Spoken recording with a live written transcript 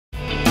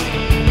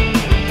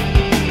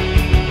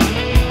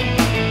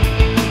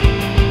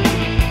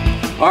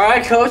All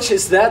right, Coach,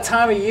 it's that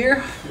time of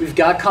year. We've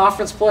got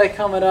conference play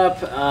coming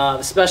up.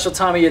 The special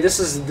time of year. This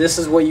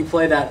is what you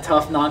play that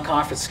tough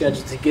non-conference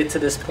schedule to get to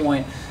this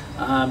point.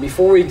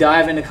 Before we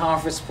dive into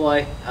conference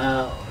play,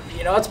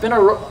 you know, it's been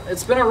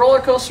a roller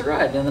coaster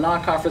ride in the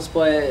non-conference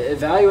play.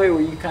 Evaluate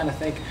where you kind of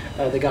think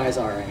the guys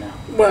are right now.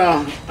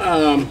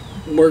 Well,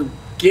 we're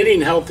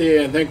getting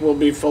healthy. I think we'll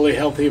be fully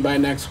healthy by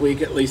next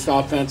week, at least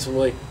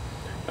offensively.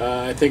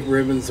 I think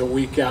Ruben's a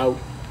week out.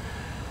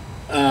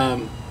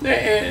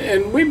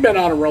 And we've been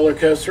on a roller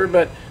coaster,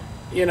 but,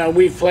 you know,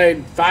 we've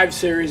played 5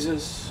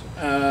 series.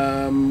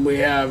 We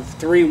have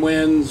 3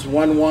 wins,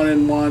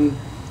 1-1-1,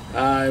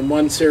 and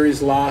 1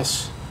 series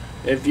loss.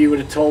 If you would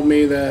have told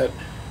me that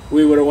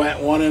we would have went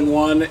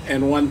 1-1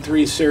 and won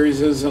 3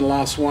 series and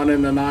lost 1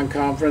 in the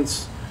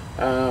non-conference,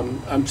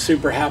 I'm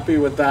super happy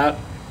with that.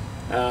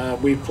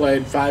 We've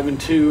played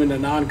 5-2 in the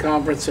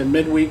non-conference and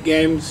midweek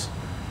games,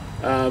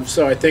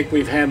 so I think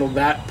we've handled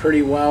that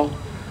pretty well.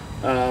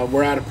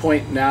 We're at a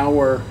point now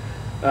where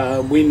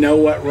we know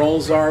what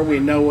roles are, we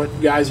know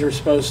what guys are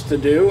supposed to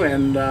do,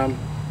 and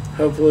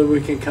hopefully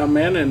we can come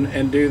in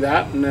and do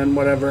that. And then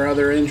whatever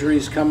other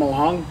injuries come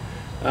along,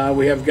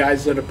 we have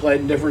guys that have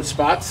played in different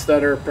spots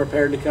that are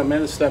prepared to come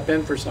in and step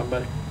in for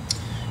somebody.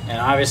 And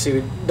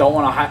obviously we don't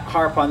want to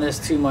harp on this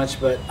too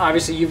much, but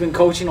obviously you've been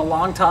coaching a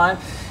long time,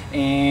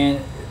 and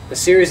the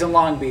series in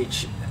Long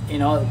Beach, you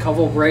know, a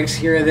couple of breaks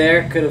here or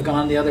there could have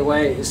gone the other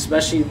way,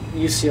 especially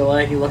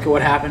UCLA. You look at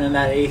what happened in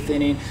that 8th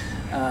inning.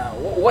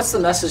 What's the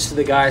message to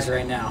the guys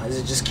right now? Is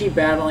it just keep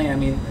battling? I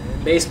mean,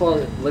 baseball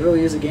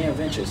literally is a game of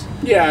inches.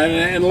 Yeah,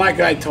 and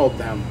like I told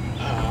them,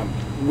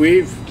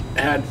 we've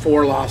had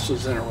 4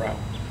 losses in a row.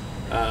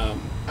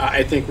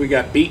 I think we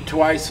got beat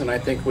twice, and I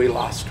think we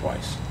lost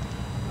twice.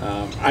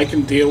 I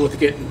can deal with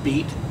getting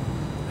beat,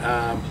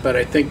 but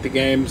I think the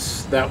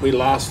games that we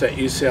lost at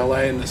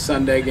UCLA and the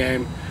Sunday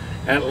game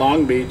at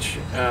Long Beach,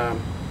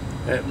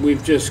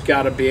 we've just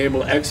got to be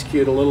able to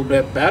execute a little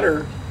bit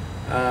better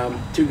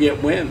to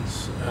get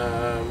wins.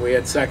 We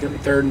had 2nd and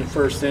 3rd in the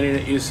 1st inning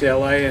at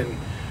UCLA and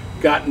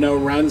got no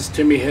runs.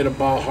 Timmy hit a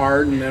ball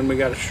hard, and then we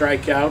got a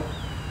strikeout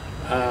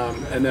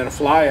and then a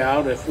fly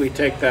out. If we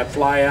take that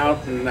fly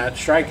out and that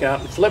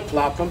strikeout and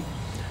flip-flop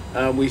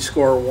them, we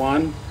score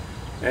 1.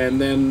 And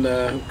then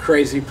the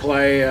crazy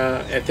play,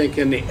 I think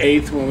in the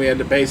 8th when we had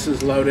the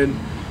bases loaded,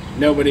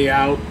 nobody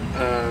out,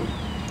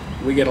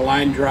 we get a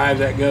line drive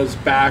that goes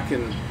back,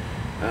 and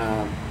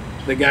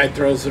the guy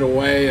throws it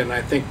away, and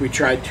I think we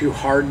tried too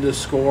hard to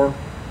score.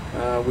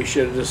 We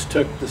should have just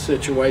took the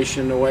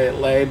situation the way it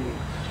laid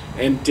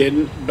and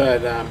didn't.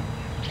 But,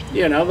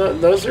 you know,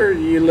 those are,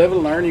 you live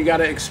and learn. You got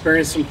to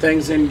experience some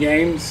things in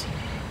games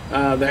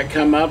that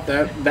come up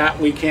that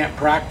we can't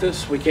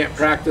practice. We can't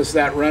practice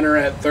that runner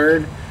at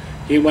 3rd.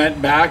 He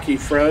went back, he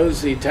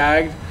froze, he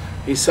tagged.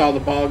 He saw the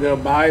ball go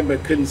by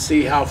but couldn't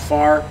see how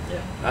far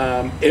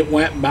it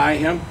went by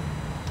him.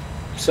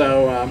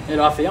 So Hit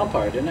off the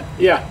umpire, didn't it?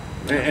 Yeah,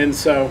 and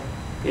so,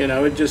 you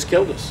know, it just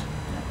killed us.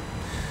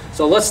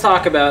 So let's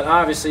talk about,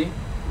 obviously,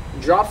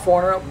 drop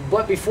 4 in a row,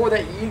 but before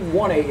that, you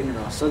won 8 in a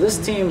row. So this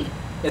team,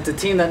 it's a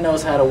team that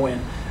knows how to win.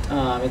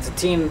 It's a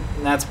team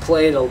that's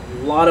played a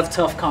lot of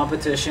tough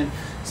competition.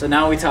 So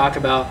now we talk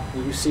about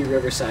UC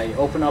Riverside. You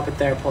open up at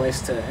their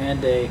place to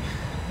end a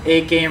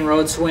 8-game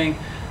road swing.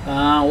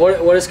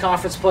 What does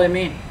conference play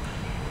mean?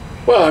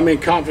 Well, I mean,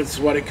 conference is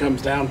what it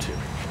comes down to.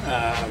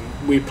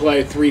 We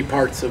play 3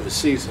 parts of a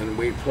season.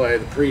 We play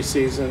the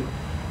preseason,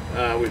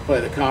 we play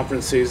the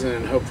conference season,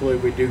 and hopefully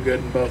we do good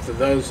in both of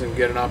those and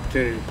get an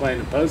opportunity to play in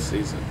the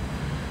postseason.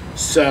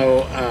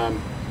 So,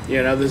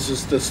 you know, this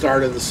is the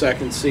start of the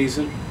 2nd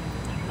season.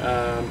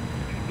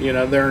 You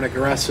know, they're an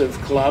aggressive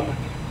club,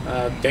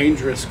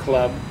 dangerous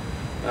club.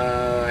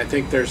 I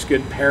think there's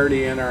good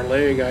parity in our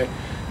league. I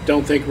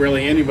don't think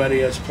really anybody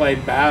has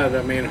played bad.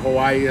 I mean,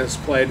 Hawaii has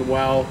played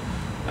well.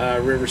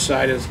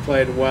 Riverside has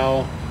played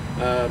well.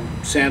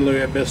 San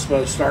Luis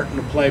Obispo is starting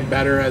to play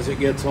better as it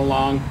gets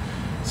along.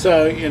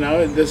 So, you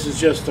know, this is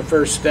just the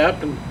first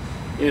step, and,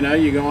 you know,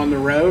 you go on the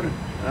road.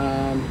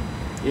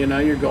 You know,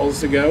 your goal is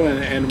to go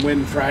and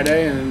win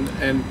Friday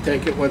and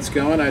take it what's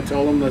going. I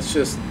told them, let's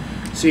just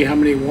see how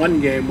many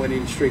 1-game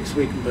winning streaks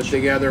we can put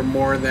together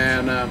more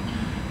than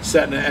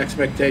setting an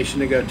expectation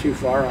to go too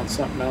far on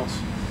something else.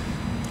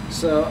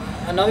 So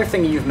another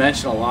thing you've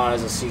mentioned a lot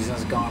as the season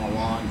has gone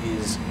along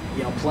is,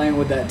 you know, playing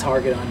with that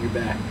target on your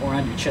back, or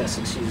on your chest,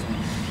 excuse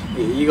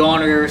me. You go on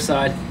to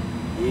Riverside,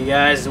 you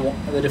guys,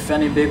 the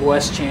defending Big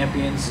West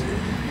champions,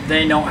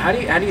 they know. How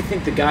do you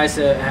think the guys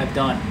have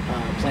done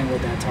playing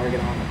with that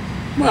target on them?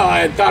 Well,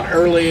 I thought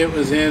early it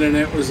was in and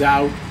it was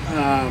out,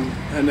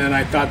 and then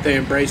I thought they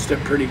embraced it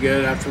pretty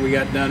good after we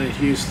got done in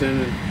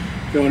Houston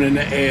and going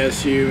into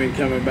ASU and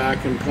coming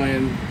back and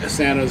playing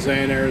San Jose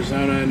and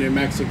Arizona and New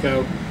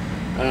Mexico,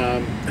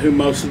 who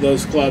most of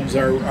those clubs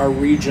are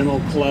regional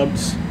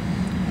clubs.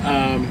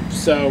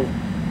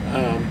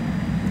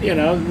 You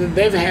know,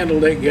 they've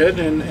handled it good,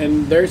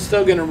 and they're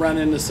still going to run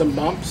into some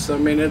bumps. I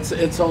mean,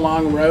 it's a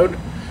long road.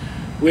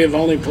 We have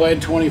only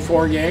played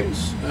 24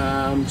 games,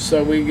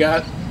 so we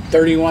got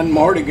 31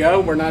 more to go.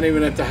 We're not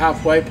even at the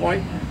halfway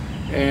point.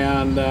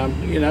 And,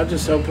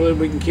 just hopefully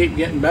we can keep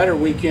getting better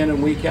week in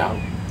and week out.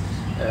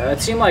 A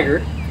team like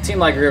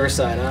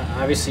Riverside,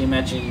 obviously you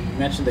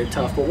mentioned they're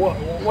tough, but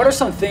what are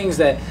some things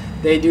that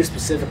they do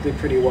specifically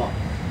pretty well?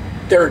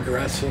 They're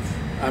aggressive.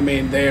 I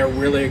mean, they are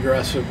really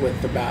aggressive with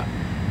the bat.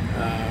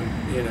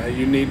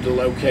 You need to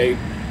locate.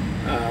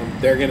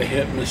 They're going to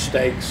hit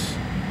mistakes,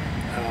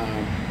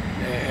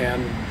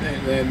 and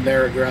then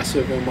they're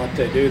aggressive in what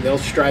they do. They'll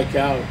strike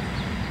out,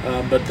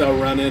 but they'll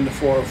run into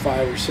 4 or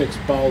 5 or 6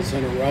 balls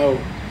in a row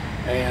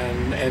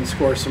and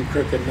score some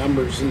crooked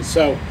numbers. And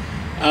so,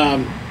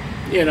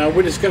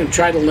 we're just going to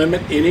try to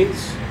limit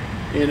innings.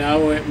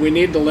 We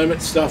need to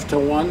limit stuff to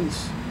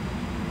ones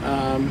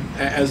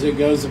as it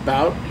goes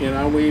about.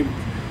 We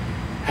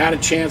had a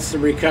chance to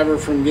recover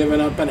from giving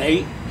up an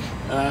 8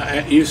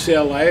 at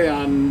UCLA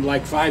on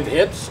like 5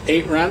 hits,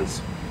 8 runs,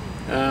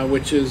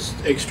 which is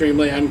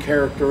extremely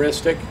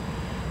uncharacteristic.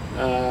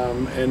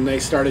 And they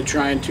started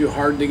trying too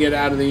hard to get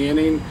out of the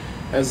inning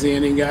as the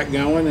inning got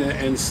going,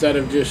 instead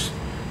of just,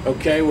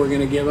 okay, we're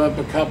going to give up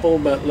a couple,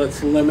 but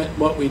let's limit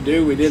what we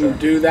do. We didn't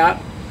do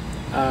that.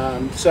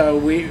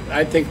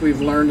 I think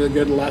we've learned a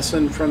good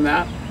lesson from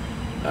that,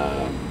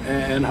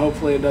 and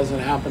hopefully it doesn't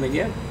happen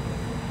again.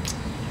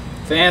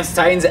 Fans,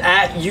 Titans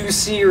at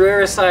UC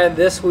Riverside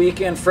this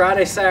weekend,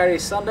 Friday, Saturday,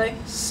 Sunday,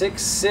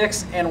 6,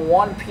 6, and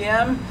 1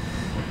 p.m.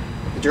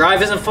 The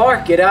drive isn't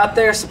far. Get out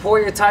there,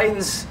 support your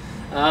Titans.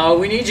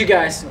 We need you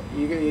guys.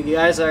 You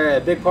guys are a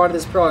big part of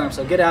this program,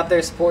 so get out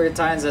there, support your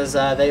Titans as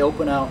they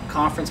open out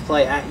conference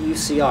play at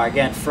UCR.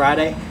 Again,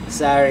 Friday,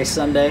 Saturday,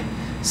 Sunday,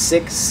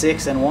 6,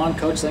 6, and 1.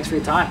 Coach, thanks for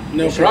your time.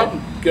 No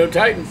problem. Go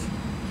Titans.